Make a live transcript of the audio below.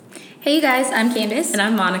Hey you guys, I'm Candace. And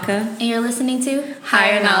I'm Monica. And you're listening to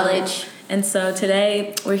Higher Knowledge. And so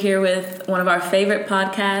today we're here with one of our favorite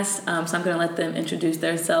podcasts. So I'm going to let them introduce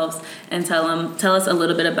themselves and tell us a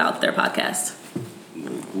little bit about their podcast.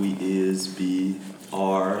 We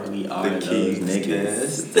are the King's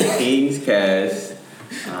Cast. The King's Cast.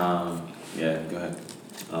 Yeah, go ahead.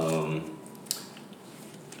 I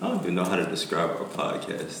don't even know how to describe our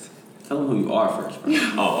podcast. Tell them who you are first,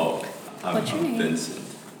 bro. What's your name? Vincent.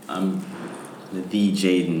 I'm the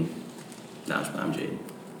Jaden. No, I'm Jaden.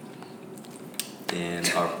 And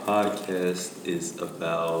our podcast is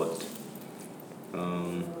about I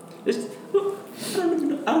don't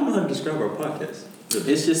know how to describe our podcast.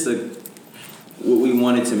 It's just what we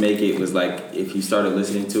wanted to make it was like if you started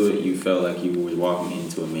listening to it, you felt like you were walking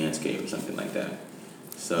into a man's cave or something like that.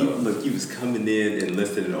 So You was coming in and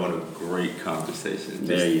listening on a great conversation.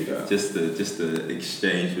 There you go. Just the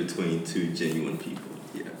exchange between two genuine people.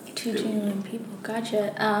 Yeah. Two genuine people.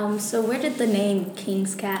 Gotcha. So where did the name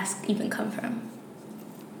King's Cast even come from?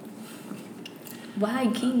 Why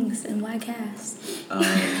Kings and why Cast?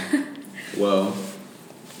 Well,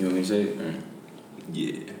 you want me to say it? Or?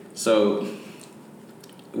 Yeah. So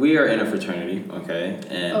we are in a fraternity, okay?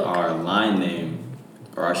 And our line name,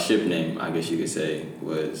 or our ship name, I guess you could say,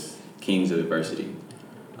 was Kings of Adversity.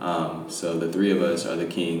 So the three of us are the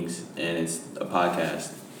Kings, and it's a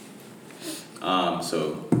podcast.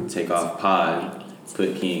 So take off pod,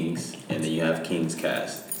 put Kings, and then you have King's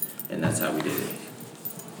Cast. And that's how we did it.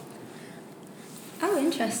 Oh,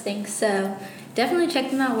 interesting. So definitely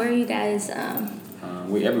check them out. Where are you guys?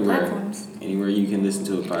 We everywhere. Platforms. Anywhere you can listen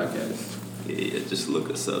to a podcast. Yeah, just look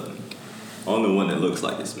us up. Only one that looks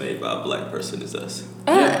like it's made by a black person is us.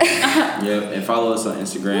 Yep, and follow us on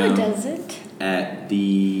Instagram. Who does it? At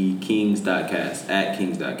the Kings.cast. At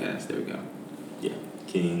Kings.cast. There we go. Yeah,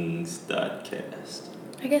 Kings.cast.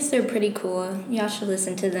 I guess they're pretty cool. Y'all should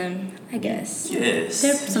listen to them, I guess. Yes.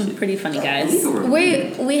 They're some pretty funny guys.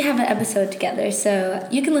 We have an episode together, so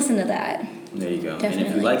you can listen to that. There you go. Definitely. And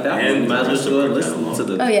if you like that And one, you might as well listen to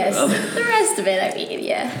the Oh, yes. other. The rest of it, I mean,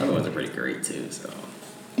 yeah. The other ones are pretty great too, so.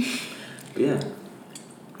 But yeah.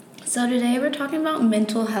 So today we're talking about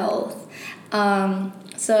mental health.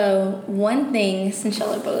 So one thing, since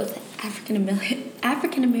y'all are both African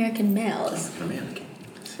American males.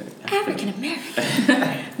 African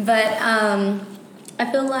American. But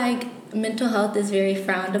I feel like mental health is very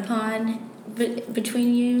frowned upon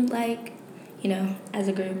between you, like, you know, as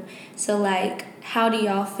a group. So like, how do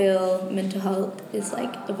y'all feel mental health is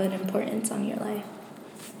like of an importance on your life?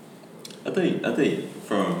 I think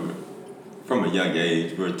from a young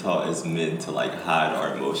age we're taught as men to like hide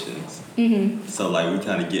our emotions. Mm-hmm. So like we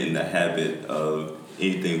kind of get in the habit of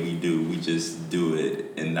anything we do, we just do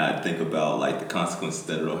it and not think about like the consequences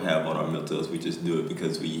that it'll have on our mental health. We just do it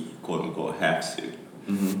because we quote unquote have to.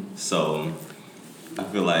 Mm-hmm. So I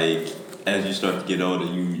feel like as you start to get older,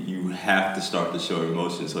 you have to start to show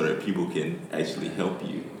emotions so that people can actually help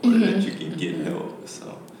you or that you can get help.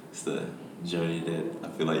 So it's the journey that I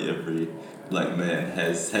feel like every black man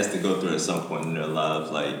has to go through at some point in their lives.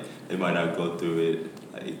 Like they might not go through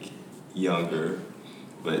it like younger,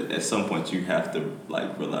 but at some point you have to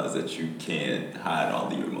like realize that you can't hide all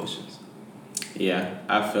of your emotions. Yeah,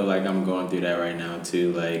 I feel like I'm going through that right now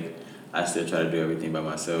too. Like I still try to do everything by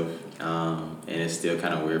myself, and it's still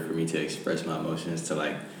kind of weird for me to express my emotions to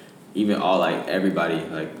like even all like everybody,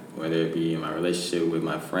 like whether it be in my relationship with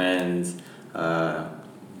my friends,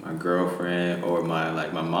 my girlfriend, or my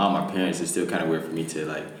mom, my parents. It's still kind of weird for me to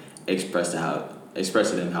like express to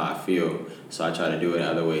them how I feel. So I try to do it in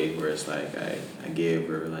other ways where it's like I give,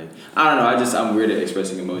 or like I don't know. I'm weird at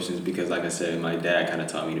expressing emotions because like I said, my dad kind of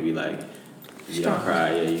taught me to be like, you don't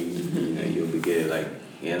cry, yeah, you know you'll be good, like.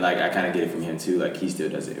 And like I kind of get it from him too. Like he still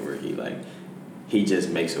does it where he just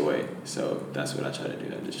makes a way. So that's what I try to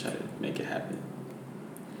do. I just try to make it happen.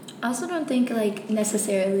 I also don't think like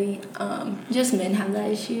necessarily just men have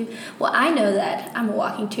that issue. Well, I know that I'm a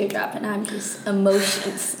walking teardrop and I'm just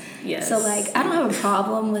emotions. Yes. So like I don't have a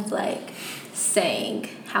problem with like saying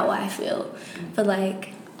how I feel, but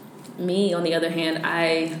like Me, on the other hand,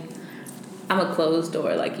 I'm a closed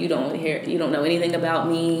door. Like you don't know anything about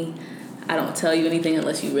me. I don't tell you anything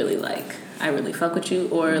unless you really I really fuck with you,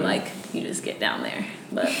 or like you just get down there.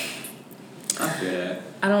 But I feel that.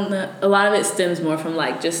 I don't know. A lot of it stems more from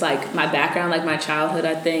just my background, like my childhood,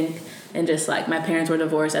 I think, and just like my parents were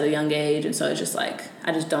divorced at a young age, and so it's just like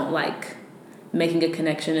I just don't like making a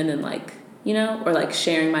connection and then like, you know, or like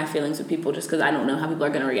sharing my feelings with people just because I don't know how people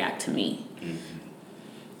are gonna react to me. Mm-hmm.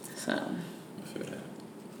 So. I feel that.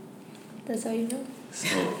 That's how you know.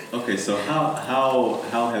 So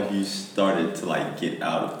how have you started to like get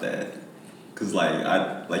out of that? Because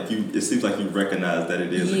it seems like you recognize that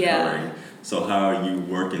it is occurring. So how are you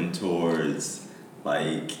working towards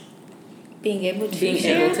like being able to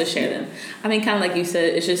share them? I mean, kind of like you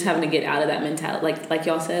said, it's just having to get out of that mentality. Like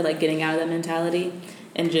y'all said, like getting out of that mentality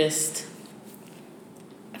and just.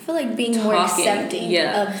 I feel like being more accepting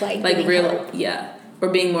of like real help. or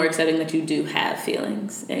being more accepting that you do have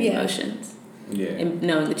feelings and emotions. Yeah. And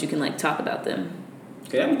knowing that you can like talk about them.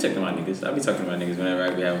 Yeah, I be talking to my niggas. I be talking to my niggas whenever I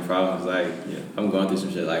be having problems. Like, I'm going through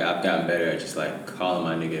some shit. Like, I've gotten better at just like calling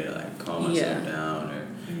my nigga to like calm myself down,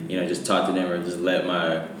 or just talk to them, or just let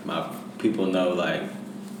my people know like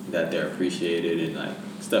that they're appreciated and like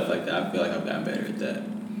stuff like that. I feel like I've gotten better at that.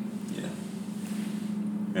 Yeah.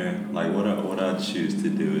 And like what I choose to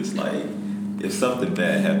do is like, if something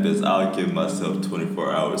bad happens, I'll give myself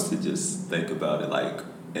 24 hours to just think about it, like,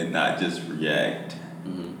 and not just react.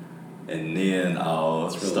 Mm-hmm. And then I'll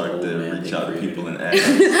start to reach out to people and ask.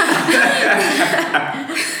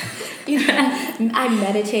 I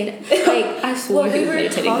meditate. Like, I swore he was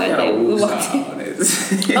meditating that day.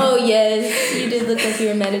 Oh yes, you did look like you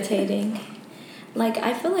were meditating. Like,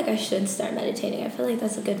 I feel like I should start meditating. I feel like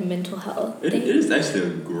that's a good mental health thing. It is actually a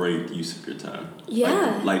great use of your time.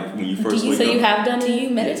 Yeah. Like when you first wake up. So you have done it? Do you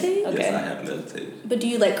meditate? Yes, Okay. yes, I have meditated. But do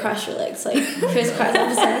you like cross your legs, like crisscross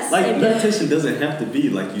obsessed? Like meditation doesn't have to be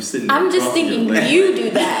like you sitting. I'm just thinking you do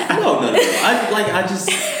that. No.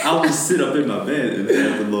 I'll just sit up in my bed and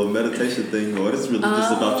have the little meditation thing going. It's really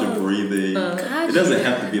just about your breathing. It doesn't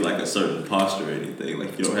have to be like a certain posture or anything.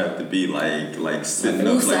 Like you don't have to be like sitting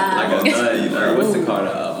up like a nut. What's it called?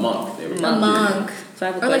 A monk. A monk. So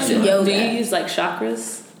I have a or question. Like yoga. Do you use like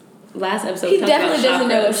chakras? Last episode He we talked definitely about doesn't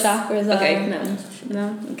know what chakras are. Okay,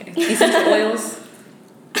 no, okay. Essential oils.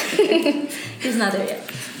 He's not there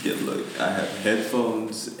yet. Yeah, look, I have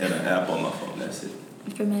headphones and an app on my phone. That's it.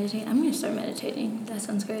 For meditating, I'm gonna start meditating. That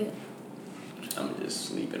sounds great. I'm just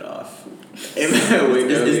sleep it off.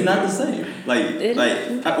 It's not the same.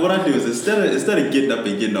 What I do is instead of getting up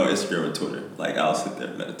and getting on Instagram or Twitter, like I'll sit there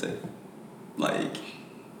and meditate. Like,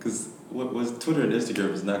 cause what was Twitter and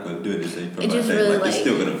Instagram is not going to do anything for my day. Really like it's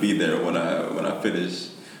still going to be there when I finish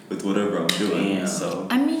with whatever I'm doing. Damn. So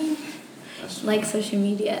I mean, like social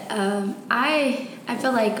media. I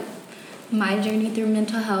feel like my journey through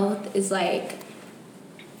mental health is like,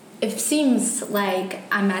 it seems like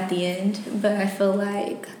I'm at the end, but I feel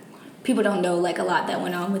like people don't know like a lot that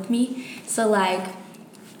went on with me. So like,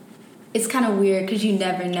 it's kind of weird because you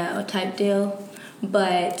never know type deal.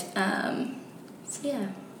 But so yeah.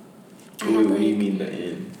 What do you mean the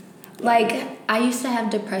end? Like I used to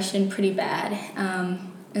have depression pretty bad.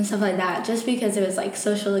 And stuff like that, just because it was like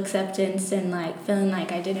social acceptance and like feeling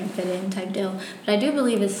like I didn't fit in type deal. But I do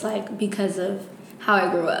believe it's like because of how I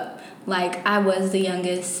grew up. Like I was the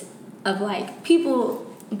youngest of like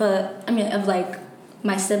people, of like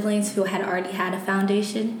my siblings who had already had a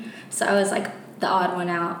foundation. So I was like the odd one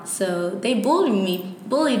out. So they bullied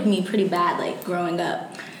me pretty bad like growing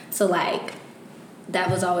up. So like that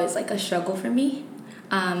was always like a struggle for me,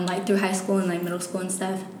 like through high school and like middle school and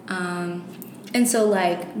stuff. And so,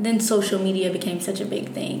 like, then social media became such a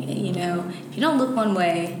big thing. And, you know, if you don't look one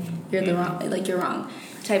way, you're you're wrong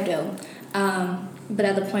type deal. But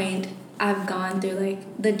at the point, I've gone through,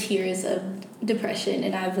 like, the tiers of depression.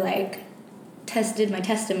 And I've, like, tested my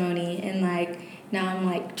testimony. And, like, now I'm,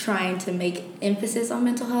 like, trying to make emphasis on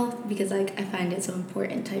mental health because, like, I find it so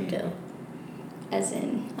important type deal. As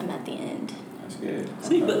in, I'm at the end. Good.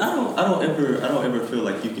 See, but I don't ever feel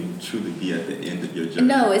like you can truly be at the end of your journey.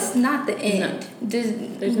 No, it's not the end. No.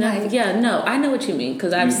 There's no. Yeah, no, I know what you mean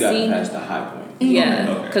because I've seen past the high point.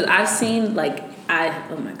 Yeah, because I've seen like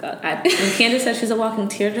oh my god, when Candace said she's a walking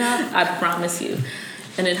teardrop, I promise you.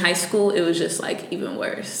 And in high school, it was just like even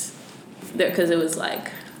worse, because it was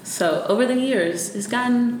like so over the years it's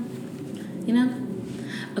gotten, you know.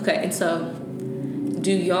 Okay, and so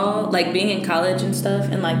do y'all like being in college and stuff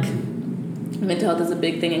and like. Mental health is a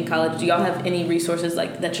big thing in college. Do y'all have any resources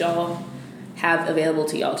like that y'all have available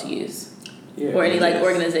to y'all to use, or any like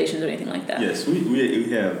organizations or anything like that? Yes,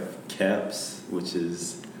 we have CAPS, which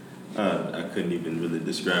is I couldn't even really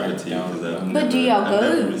describe it to you because do y'all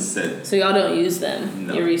go? So y'all don't use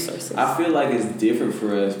them, your resources. I feel like it's different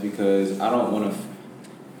for us because I don't want to.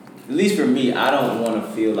 At least for me, I don't want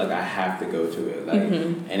to feel like I have to go to it, like,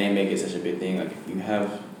 and they make it such a big thing. Like if you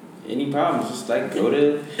have any problems, just like go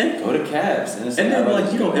to CAPS. And then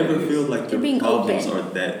like you don't ever feel like your problems open. are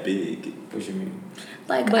that big. What you mean?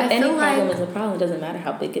 Like, but I any feel problem like is a problem. It doesn't matter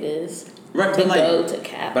how big it is. Right, to but go to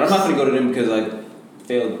CAPS. But I'm not gonna go to them because like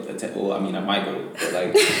failed attempt. Well, I mean, I might go, but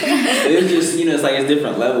like it's just it's like it's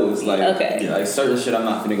different levels. Like like certain shit, I'm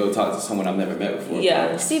not gonna go talk to someone I've never met before.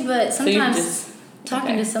 Yeah. See, but sometimes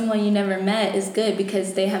talking to someone you never met is good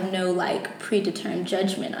because they have no like predetermined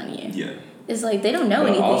judgment on you. Yeah. It's like they don't know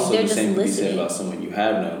anything. Also, They're the just same listening. can be said about someone you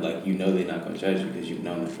have known. Like they're not gonna judge you because you've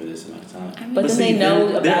known them for this amount of time. But then they know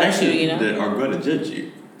about actually, you, you know? They are going to judge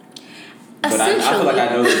you. But I feel like I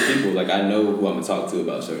know those people. Like I know who I'm gonna talk to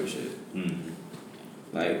about certain shit. Mm-hmm.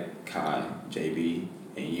 Like Kai, JB,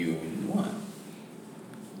 and you and Juan.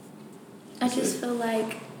 I just feel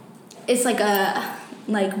like it's like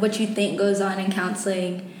what you think goes on in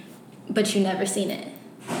counseling, but you never seen it.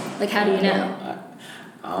 Like, how do you know?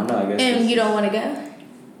 I don't know. I guess. And you don't want to go?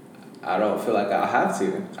 I don't feel like I have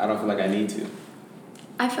to. I don't feel like I need to.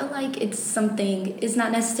 I feel like it's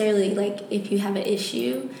not necessarily like if you have an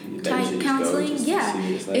issue type counseling. Yeah.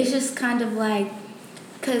 It's just kind of like,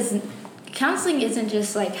 because counseling isn't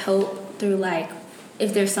just like help through like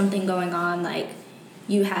if there's something going on, like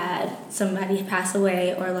you had somebody pass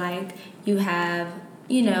away or like you have,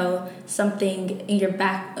 something in your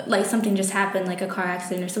back, like something just happened, like a car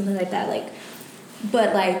accident or something like that. Like,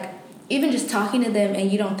 but like even just talking to them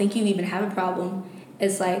and you don't think you even have a problem,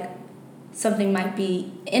 it's like something might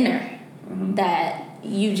be inner that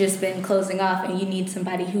you've just been closing off and you need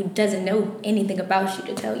somebody who doesn't know anything about you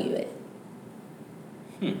to tell you it.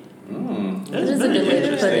 That's very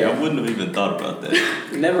interesting. I wouldn't have even thought about that.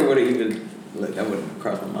 Never would have even, that wouldn't have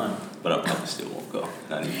crossed my mind. But I probably still won't go.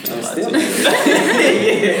 Not even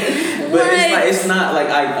But it's not like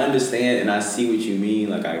I understand and I see what you mean.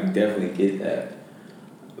 Like I definitely get that.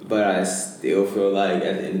 But I still feel like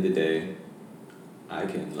at the end of the day, I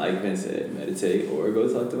can, like Vince said, meditate or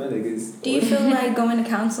go talk to my niggas. Do you feel like going to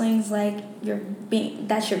counseling is like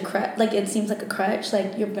that's your crutch? Like it seems like a crutch.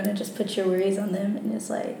 Like you're gonna just put your worries on them, and it's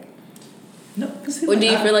like. No. Or do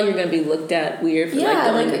you feel like you're gonna be looked at weird for like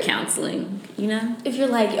going to counseling? If you're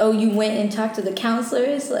like, oh, you went and talked to the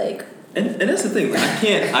counselors, like. And that's the thing. Like,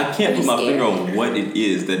 I can't put my finger on what it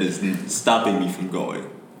is that is stopping me from going.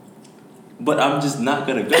 But I'm just not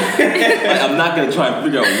gonna go. Like, I'm not gonna try and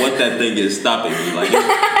figure out what that thing is stopping me. Like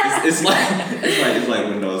it's like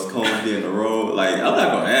when those cones be in the road. Like I'm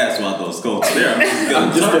not gonna ask why those cones are there.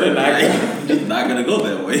 I'm just not gonna go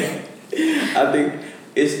that way. I think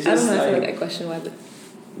it's just I don't know. I feel like I question why, but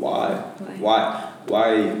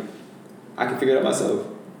why I can figure it out myself.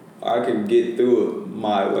 I can get through it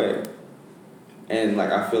my way, and like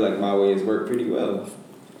I feel like my way has worked pretty well,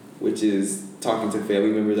 which is talking to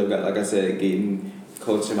family members. I've got, like I said, getting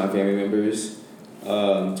close to my family members,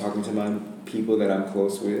 talking to my people that I'm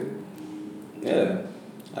close with. Yeah,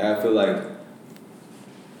 like I feel like.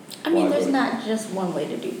 I mean, there's not just one way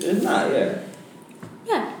to do this. There's not, yeah.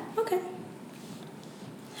 Yeah. Okay.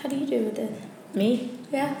 How do you do with it? Me?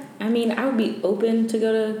 Yeah. I mean, I would be open to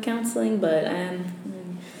go to counseling, but I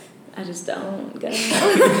just don't go.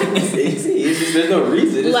 It's just, there's no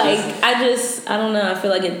reason. It's I don't know. I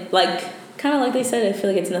feel like it, like, kind of like they said, I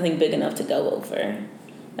feel like it's nothing big enough to go over.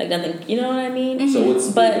 Like, nothing, you know what I mean? Mm-hmm. So what's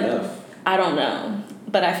big enough? I don't know.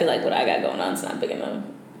 But I feel like what I got going on is not big enough.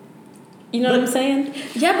 You know what I'm saying?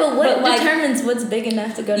 Yeah, but what determines what's big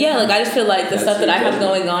enough to go to? Yeah, like, I just feel like the stuff that I have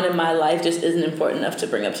going on in my life just isn't important enough to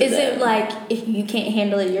bring up to them. Is it like if you can't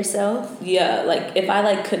handle it yourself? Yeah, like, if I,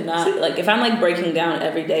 like, could not, like, if I'm, like, breaking down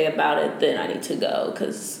every day about it, then I need to go,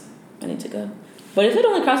 because I need to go. But if it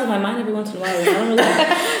only crosses my mind every once in a while, I don't really...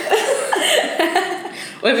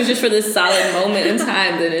 Or if it's just for this solid moment in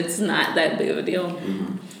time, then it's not that big of a deal. Mm-hmm.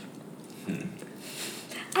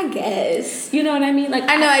 I guess. You know what I mean? Like,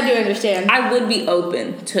 I know, I do understand. I would be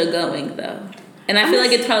open to going, though. And I feel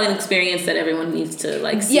like it's probably an experience that everyone needs to,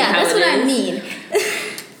 like, see how it is. Yeah, that's what I mean.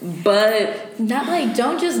 But... Not, like,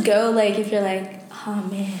 don't just go, like, if you're like, oh,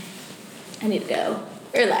 man, I need to go.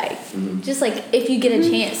 Or, like, just, like, if you get a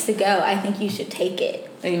chance to go, I think you should take it.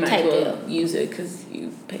 And you might as well use it because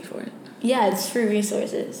you pay for it. Yeah, it's free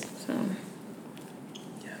resources. So...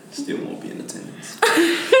 Still won't be in attendance.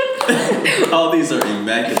 All these are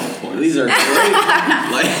immaculate points. These are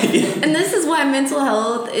great. And this is why mental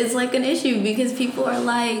health is like an issue, because people are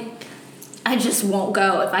like, I just won't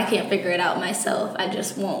go. If I can't figure it out myself, I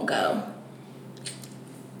just won't go.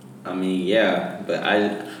 I mean, yeah, but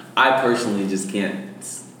I personally just can't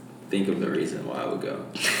think of the reason why I would go.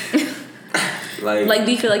 Like,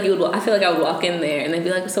 do you feel like you would? I feel like I would walk in there and they'd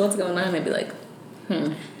be like, "So what's going on?" And they'd be like,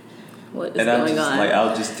 what is going on? Like,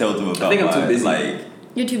 I'll just tell them about. I think I'm too busy. Like,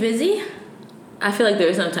 you're too busy? I feel like there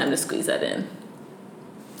is no time to squeeze that in.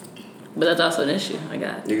 But that's also an issue. I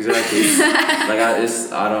got exactly. I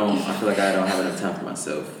feel like I don't have enough time for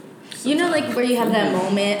myself. You know, like where you have that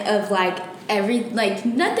moment of like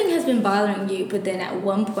nothing has been bothering you, but then at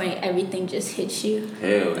one point everything just hits you.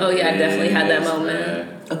 Hell Oh, yeah, I definitely had that yes, moment.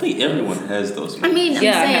 man. I think everyone has those I moments. mean, I'm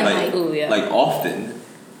Yeah, I saying had, like, ooh, yeah. Like often.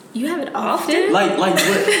 you have it often. Like what?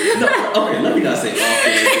 No, okay, let me not say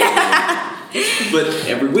often. But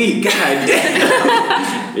Every week, god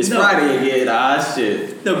damn. It's No. Friday again.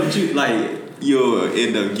 Shit. no, but you'll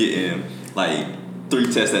end up getting like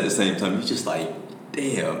 3 tests at the same time. You're just like,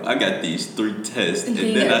 damn, I got these 3 tests, and And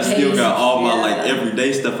you then I got still paced. got all my like Yeah.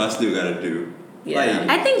 everyday stuff I still gotta do. Yeah. Like,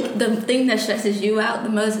 I think the thing that stresses you out the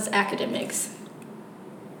most is academics.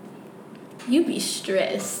 You be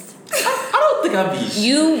stressed. I don't think I'd be.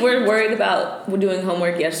 You were worried about doing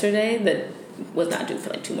homework yesterday that was not due for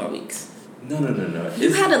like 2 more weeks. No.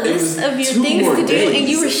 You had a list of your things to do, and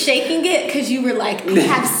you were shaking it because you were like, I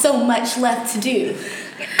have so much left to do.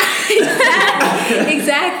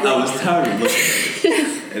 Exactly. I was tired of looking at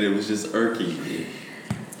it, and it was just irking me.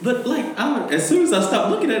 But like, as soon as I stopped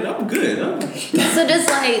looking at it, I'm good. So does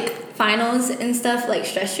like finals and stuff like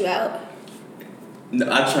stress you out? No,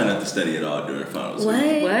 I try not to study at all during finals. What?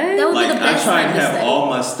 week. That would Like be the best I try time and to have study. all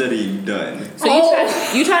my studying done.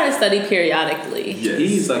 So you try to study periodically. Yes.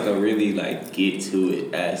 He's like a really like get to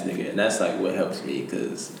it ass nigga, and that's like what helps me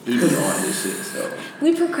because he be on this shit. So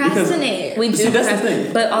We procrastinate. We do, See, that's the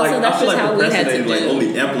thing. but also like, that's I feel just like how we had to procrastinating, do. like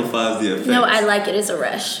only amplifies the effects. No, I like it as a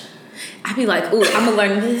rush. I'd be like, ooh, I'm gonna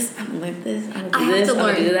learn this. I'm gonna learn this. I'm I gonna do have this. to I'm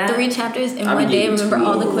gonna do learn that. 3 chapters in I be one day. getting Remember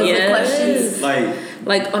all the too Quizlet Yes. questions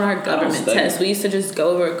Like on our government study. test, we used to just go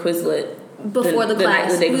over a Quizlet before the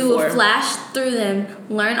class. day We before. would flash through them,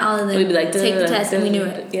 learn all of them, We'd be like, take the test, and we knew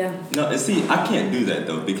it. Yeah. No, and see, I can't do that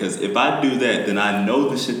though because if I do that, then I know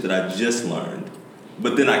the shit that I just learned,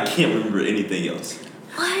 but then I can't remember anything else.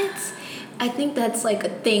 What? I think that's like a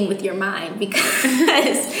thing with your mind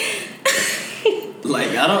because Like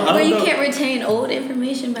I don't where you know. can't retain old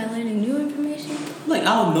information by learning new information. Like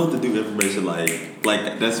I don't know the new information.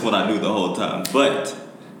 Like that's what I knew the whole time. But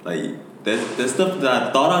like that stuff that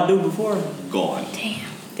I thought I knew before, gone.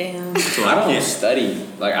 Damn. So I don't can't. study.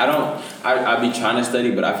 Like I be trying to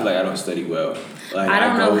study, but I feel like I don't study well. Like I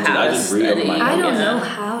don't know how I to just read over study. my I notes. don't Yeah. know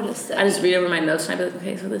how to study. I just read over my notes and I'd be like,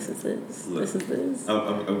 okay, so this is this. Look. This is this.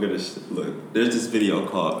 I'm gonna look. There's this video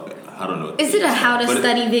called I don't know. what Is it a it's how called, to but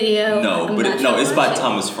study video? No, I'm but not it's sure to by watch it.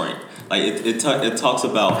 Thomas Frank. Like it talks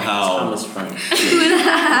about how Thomas Frank.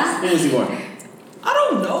 When was he born? I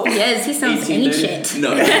don't know. Yes, he sounds 1830? ancient. No,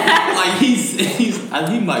 like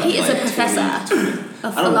he might. He be is a like professor 20. of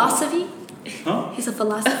don't- philosophy. Huh? He's a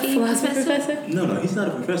philosophy Philosophy professor. professor? No, he's not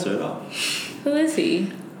a professor at all. Who is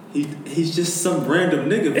he? He's just some random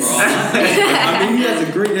nigga for all I know. I mean, he has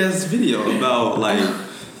a great ass video about like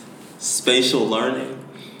spatial learning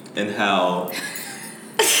and how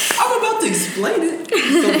I'm about to explain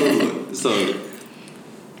it. So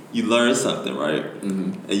you learn something, right?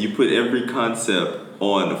 Mm-hmm. And you put every concept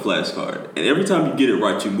on a flashcard, and every time you get it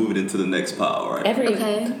right, you move it into the next pile, right?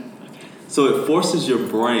 Okay. So it forces your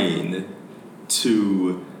brain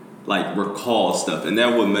to like recall stuff, and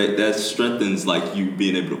that strengthens like you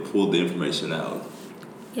being able to pull the information out.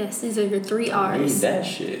 Yes, these are your 3 I need R's. that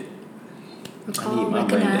shit. I Recall, need my brain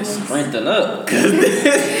to recognize. strengthen up. Cause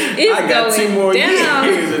It's I got 2 going more down.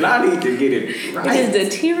 years and I need to get it It is right.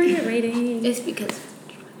 deteriorating. It's because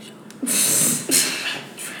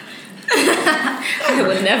I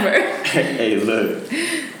would never. Hey, look.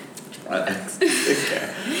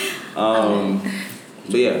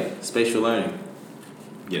 But yeah, spatial learning.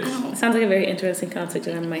 Yes. Sounds like a very interesting concept,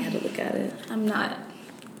 and I might have to look at it. I'm not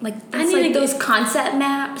like I it's need like to those concept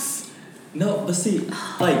maps. No, but see,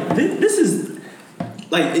 like this is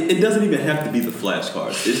like it doesn't even have to be the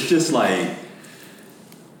flashcards. It's just like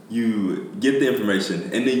you get the information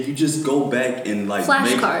and then you just go back and like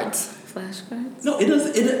Flashcards. Flashcards? No, it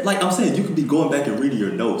doesn't. It like I'm saying, you could be going back and reading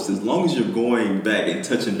your notes as long as you're going back and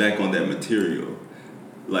touching back on that material.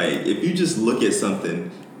 Like if you just look at something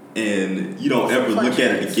and you don't ever look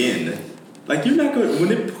at it again, like you're not going.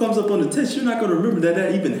 When it comes up on the test, you're not going to remember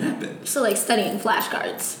that even happened. So like studying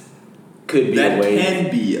flashcards. Could be That a way.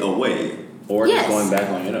 can be a way. Or Yes. just going back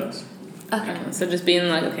on your notes. Okay. So just being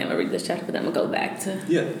like, okay, I'm gonna read this chapter, but then I'm gonna go back to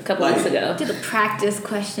Yeah, a couple like, weeks ago. Do the practice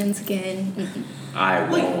questions again. I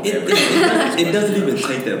Like won't it, ever. it doesn't even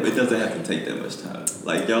take that. It doesn't have to take that much time.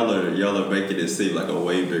 Like y'all are making it seem like a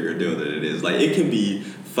way bigger deal than it is. Like it can be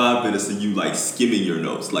 5 minutes of you like skimming your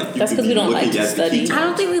notes. Like you That's could 'cause be we don't looking like to at the key study. I don't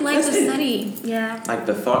terms. think we like That's to it. study. Yeah. Like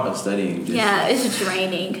the thought of studying. Just Yeah, it's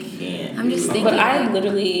draining. can't I'm just do it. thinking. But I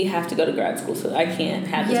literally have to go to grad school, so I can't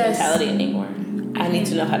have this Yes. mentality anymore. I need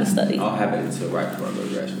to know how to study. I'll have it until right before I go to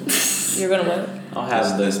grad school. You're gonna what? I'll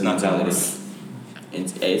have That's the not gonna mentality.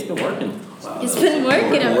 Hey, it's been working. Wow, It's been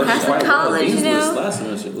working. I'm passing college, you know. Last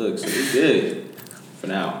semester, look, so we're good for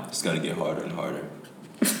now. It's gonna get harder and harder.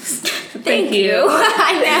 Thank you.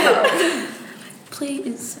 I know.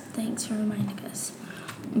 Please, thanks for reminding us.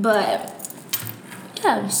 But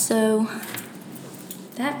yeah, so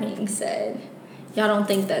that being said, y'all don't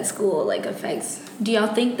think that school like affects? Do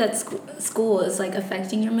y'all think that school is like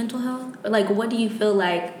affecting your mental health? Or like, what do you feel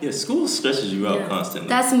like? Yeah, school stresses you out constantly.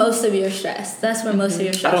 That's most of your stress. That's where most of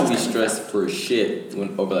your stress. I don't be is coming stressed for shit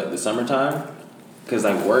over like the summertime, cause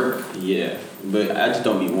like work, yeah, but I just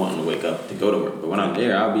don't be wanting to wake up to go to work. But when I'm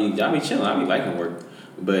there, I'll be chilling. I'll be liking work.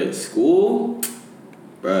 But school,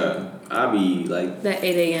 bruh, I'll be like That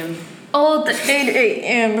 8 a.m. Oh, the 8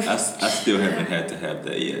 a.m. I still haven't had to have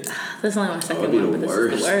that yet. That's only my it'd second be one, the but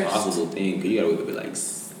worst, this is the worst. possible thing. Cause you gotta wake up at like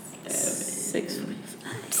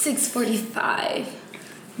 6:45.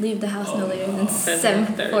 Leave the house no later than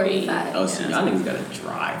 7:30. 7:45. Oh, see, y'all niggas gotta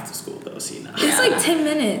drive to school though. See, now It's like 10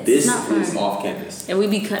 minutes. this not is far. off campus. And we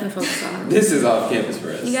be cutting folks off. This is off campus for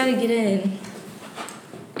us. You gotta get in.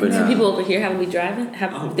 But Some nah. people over here, they be driving?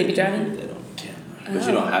 They be driving? They don't camera. But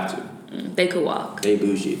you don't have to. They could walk. They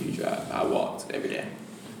bougie if you drive. I walked every day.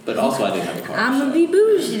 But also I didn't have a car. I'm gonna be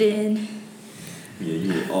bougie then. Yeah,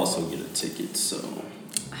 you would also get a ticket, so.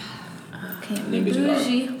 Can't be Niggas are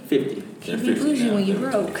bougie. 50. Can't be bougie when you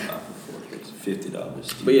broke.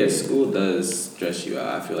 $50. But yeah, school does stress you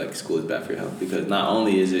out. I feel like school is bad for your health because not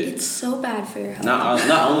only is it It's so bad for your health.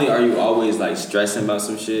 not only are you always like stressing about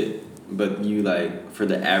some shit, but you like for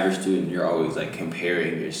the average student you're always like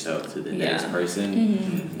comparing yourself to the next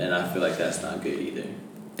person, and I feel like that's not good either.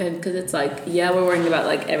 And because it's like, yeah, we're worrying about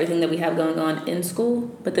like everything that we have going on in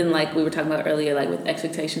school, but then like we were talking about earlier, like with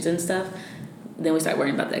expectations and stuff, then we start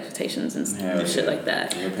worrying about the expectations and shit like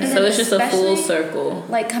that. So it's just a full circle.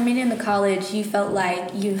 Like coming into college, you felt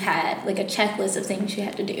like you had like a checklist of things you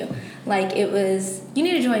had to do. Like it was, you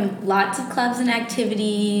need to join lots of clubs and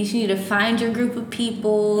activities. You need to find your group of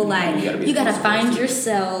people. Like you gotta find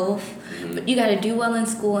yourself. But you gotta do well in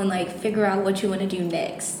school and like figure out what you want to do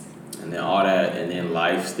next. And then all that, and then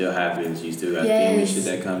life still happens. You still got family shit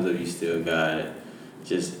that comes up. You still got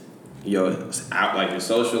just out like your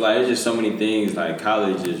social life. There's just so many things. Like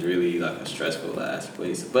college is really like a stressful ass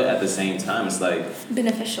place, but at the same time, it's like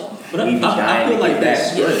beneficial. But I feel like that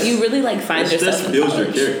stress. You really like find yourself. Stress builds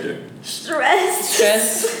your character.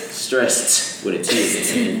 stressed with a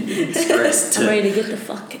T. Stressed. I'm ready to get the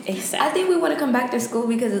fuck ASAP. I think we want to come back to school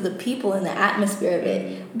because of the people and the atmosphere of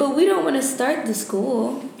it. But we don't want to start the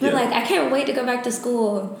school. We're like, I can't wait to go back to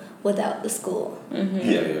school without the school.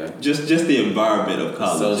 Yeah. Just the environment of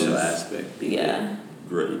college. Social aspect. Yeah.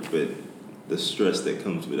 Great, but the stress that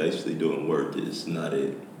comes with actually doing work is not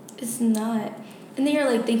it. It's not. And then you're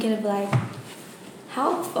like thinking of like,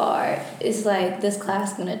 how far is like this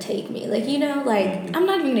class gonna take me? Like, you know, like I'm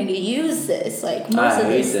not even gonna use this. Like most of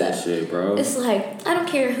this stuff. I hate that shit, bro. It's like I don't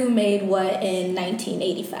care who made what in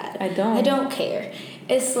 1985. I don't care.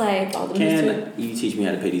 It's like all the Can you teach me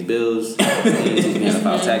how to pay these bills? Can you teach me how to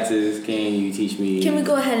file taxes? Can you teach me? Can we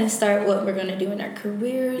go ahead and start what we're gonna do in our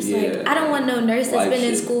careers? Yeah. Like I don't want no nurse that's been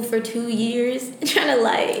in school for 2 years trying to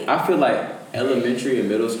like. I feel like elementary and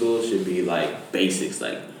middle school should be like basics,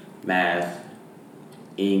 like math,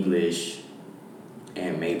 English,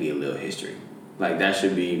 and maybe a little history. Like that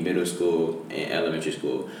should be middle school and elementary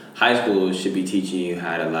school. High school should be teaching you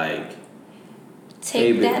how to like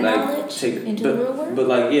take that knowledge and do real work. But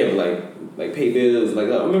like pay bills. Like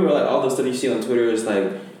I remember like all the stuff you see on Twitter is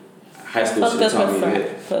like high school should have taught me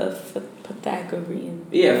that. Pythagorean.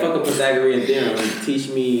 Yeah, fuck a Pythagorean theorem. Teach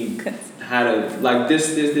me how to like this,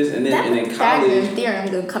 and then Pythagorean theorem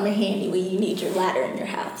gonna come in handy when you need your ladder in your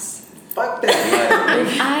house. Fuck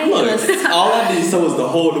that. Look, all I need so is to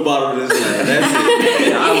hold the bottom of this ladder. That's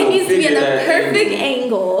it. It needs to be in the perfect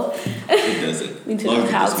angle. It doesn't. You need to know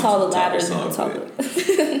how tall the ladder is and how tall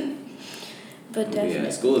the. But definitely. Yeah,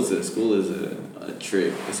 school is a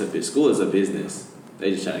trick. School is a business.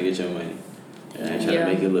 They just trying to get your money. And they trying to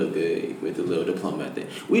make it look good with a little diploma at the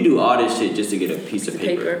end. We do all this shit just to get a piece of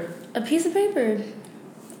paper. A piece of paper.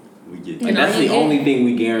 We get And that's the only thing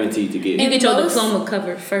we guaranteed to get. You get your diploma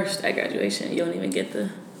covered first at graduation. You don't even get the.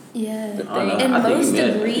 Yeah. The thing. And most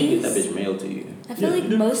degrees. You get that bitch mailed to you. I feel like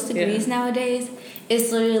most degrees nowadays,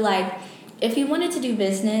 it's literally like, if you wanted to do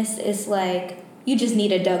business, it's like you just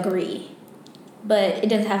need a degree. But it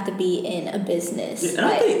doesn't have to be in a business. Yeah,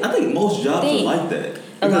 and I think most jobs are like that.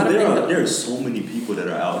 Because there are so many people that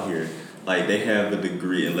are out here, like they have a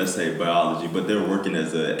degree in, let's say, biology, but they're working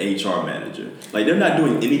as a HR manager. Like they're not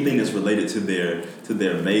doing anything that's related to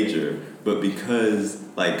their major, but because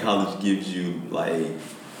like college gives you like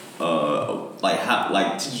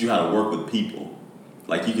teach you how to work with people.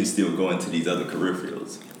 Like you can still go into these other career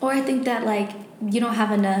fields. Or I think that like you don't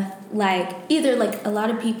have enough, like either like a lot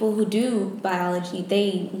of people who do biology,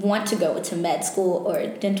 they want to go to med school or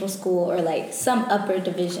dental school or like some upper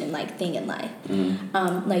division like thing in life.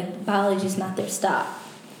 Mm-hmm. Like biology is not their stop.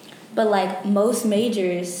 But like most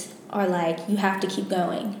majors are like you have to keep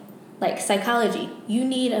going. Like psychology, you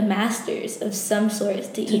need a master's of some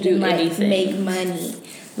sort to even do like anything. make money.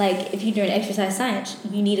 Like if you're doing exercise science,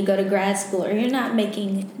 you need to go to grad school or you're not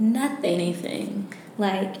making nothing. Anything.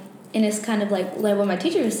 Like, and it's kind of like what my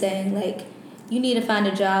teacher was saying, like, you need to find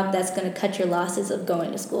a job that's going to cut your losses of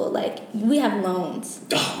going to school. Like, we have loans.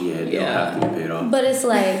 Oh, yeah, they'll have to be paid off. But it's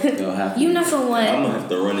like, They'll have to you're be not going to want... I'm going to have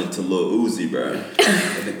to run into Lil Uzi, bro. That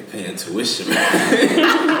nigga paying tuition, man.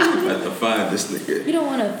 I have to find this nigga. You don't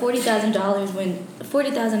want a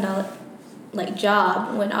 $40,000 like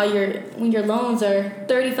job when your loans are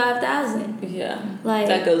 $35,000. Yeah. Like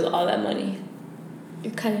that goes all that money.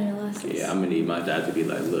 You're cutting your losses. Yeah, I'm gonna need my dad to be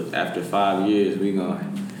like, look, after 5 years, we gonna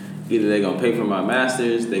either they gonna pay for my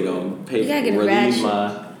masters, they gonna pay for relieve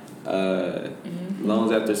my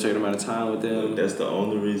loans after a certain amount of time with them. That's the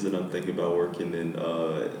only reason I'm thinking about working in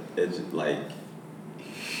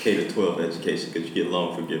K-12 education, because you get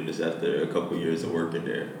loan forgiveness after a couple years of working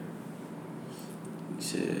there.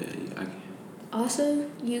 Yeah, also,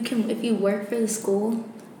 you can, if you work for the school,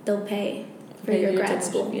 they'll pay for your grad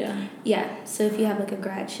school. Yeah. So if you have like a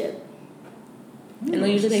gradship. And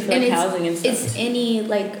they usually pay for like housing and stuff. It's any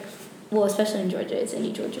especially in Georgia, it's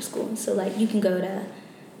any Georgia school. So like you can go to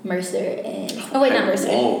Mercer and not Mercer.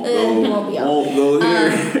 Won't go here.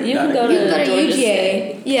 You can go to UGA.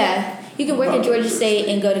 State. Yeah. You can work at Georgia State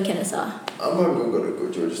and go to Kennesaw. I'm not gonna go to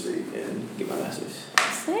Georgia State and get my master's.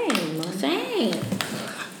 Same.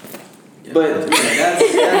 But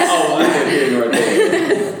that's neither here nor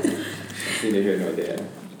there. Neither here nor there.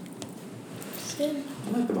 I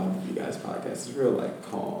like about you guys' podcast. It's real like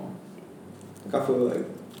calm. Like I feel like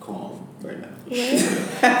calm right now. He's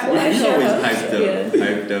always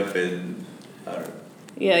hyped up and I don't know.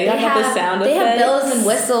 Yeah, y'all got the sound They effects. have bells and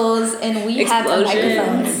whistles, and we have the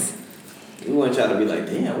microphones. We want y'all to be like,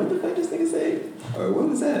 damn, what the fuck this nigga say? Or what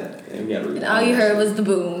was that? And we gotta read. And all you heard was the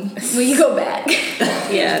boom when you go back.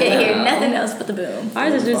 Yeah, you can't hear nothing else but the boom.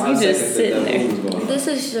 Ours is just you just sitting there. This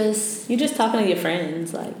is just You just talking to your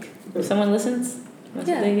friends. Like if someone listens, that's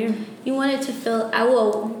what they hear. You want it to feel.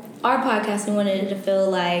 Our podcast. We wanted it to feel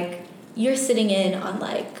like you're sitting in on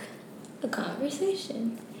like a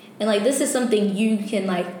conversation. And, like, this is something you can,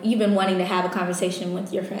 like, you've been wanting to have a conversation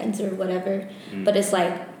with your friends or whatever, but it's,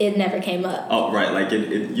 like, it never came up. Oh, right. Like,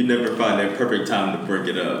 you never find that perfect time to bring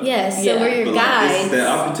it up. Yes, so we're your guides. This is the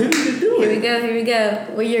opportunity to do it. Here we go.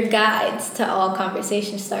 We're your guides to all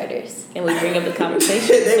conversation starters. And we bring up the conversation.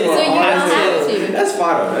 So you don't have to. That's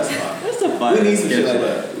fine, though. That's fine. That's a fine. We need some shit like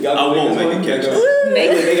that. I won't make a catch.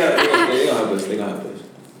 They gonna help us. They gonna help us.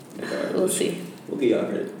 We'll see. We'll get y'all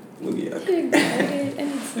credit. I need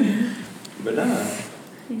some. But nah. I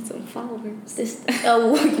need some followers.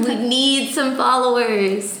 We need some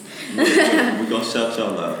followers. We're gonna shout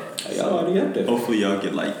y'all out. Y'all already up there. Hopefully y'all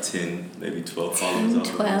get like 10, maybe 12 followers.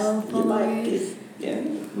 12 followers. Yeah,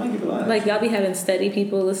 might get a lot. Like y'all be having steady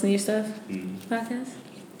people listen to your stuff? Podcast?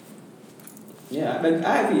 Yeah, I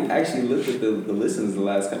actually looked at the listens the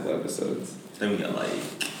last couple episodes. Then we got like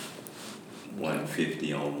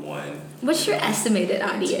 150 on one. What's your estimated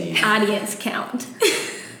audience count? I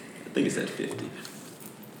think it's at 50.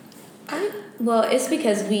 Well, it's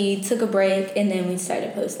because we took a break and then we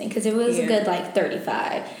started posting because it was a good like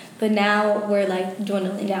 35. But now we're like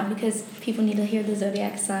dwindling down because people need to hear the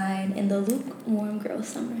zodiac sign and the lukewarm girl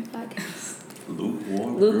summer podcast.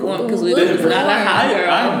 Lukewarm, because we didn't not a hot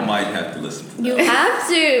girl. I might have to listen to that. You have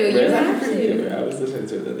to. You have to. I was listening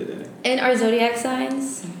to it the other day. And our zodiac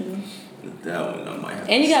signs. That one I might have.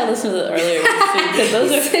 And you gotta listen to the earlier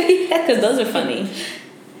ones too, because those are funny.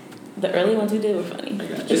 The early ones we did were funny.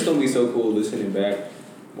 It's gonna be so cool listening back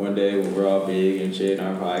one day when we're all big and shit in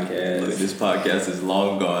our podcast. Look, this podcast is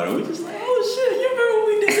long gone, and we're just like, oh shit, you remember when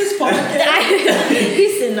we did this podcast?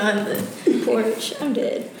 He's sitting on the porch. I'm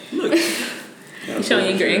dead. Look, you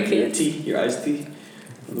showing your grandkids your iced tea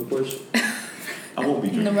on the porch. I won't be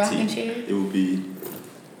drinking the rocking tea. chair. It will be.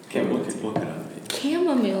 Chamomile What can I make?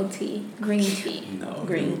 Chamomile tea, green tea. No,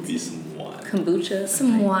 Green it would be some wine. kombucha.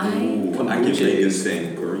 Some wine. Ooh, I can make a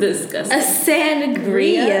sangria. Disgusting. A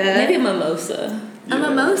sangria. Maybe a mimosa. A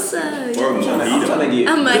mimosa. Or a mojito. A mojito.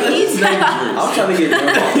 I'm trying to get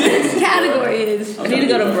drunk. This category is. I need to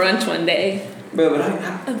go to brunch one day. But A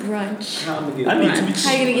brunch. how am I I need to be How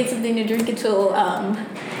are you gonna get something to drink until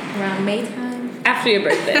around May time? After your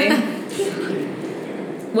birthday.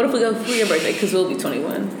 What if we go for your birthday? Because we'll be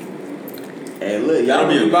 21. Hey, look, y'all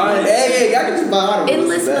be buying. Hey, y'all can just buy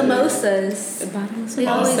endless mimosas. Bottomless We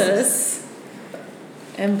always- mimosas.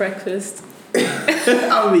 And breakfast.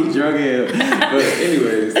 I'll be drunk here. But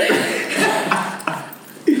anyways.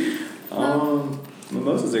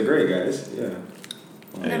 Mimosas are great, guys. Yeah.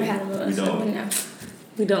 I've never had a mimosa. We don't. But no.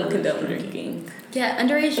 We don't condone drinking. Yeah,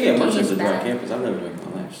 underage Yeah, drinking mimosas is are dry bad. campus. I've never drank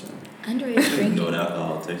in my life, so. Underage You know drinking, what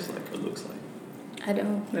alcohol tastes like or looks like. I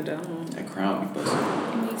don't. I don't. That crown be busting.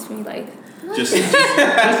 It makes me like.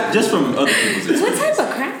 Just from other people's experience. What type of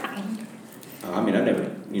crown? I mean, I've never,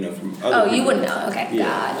 from other Oh, people. you wouldn't know. Okay, Yeah,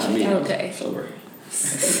 gotcha. I mean, Okay. sober.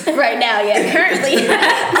 Right now, yeah, currently.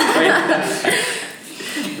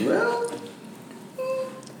 Well.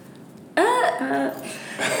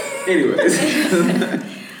 Anyways.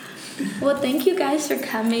 Well, thank you guys for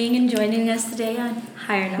coming and joining us today on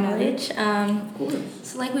Higher Knowledge. Of course.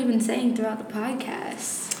 So like we've been saying throughout the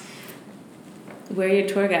podcast, We're your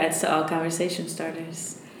tour guides to all conversation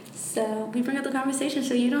starters. so we bring up the conversation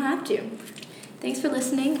so you don't have to. Thanks for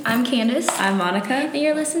listening. I'm Candace. I'm Monica. And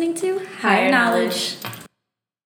you're listening to Higher Knowledge.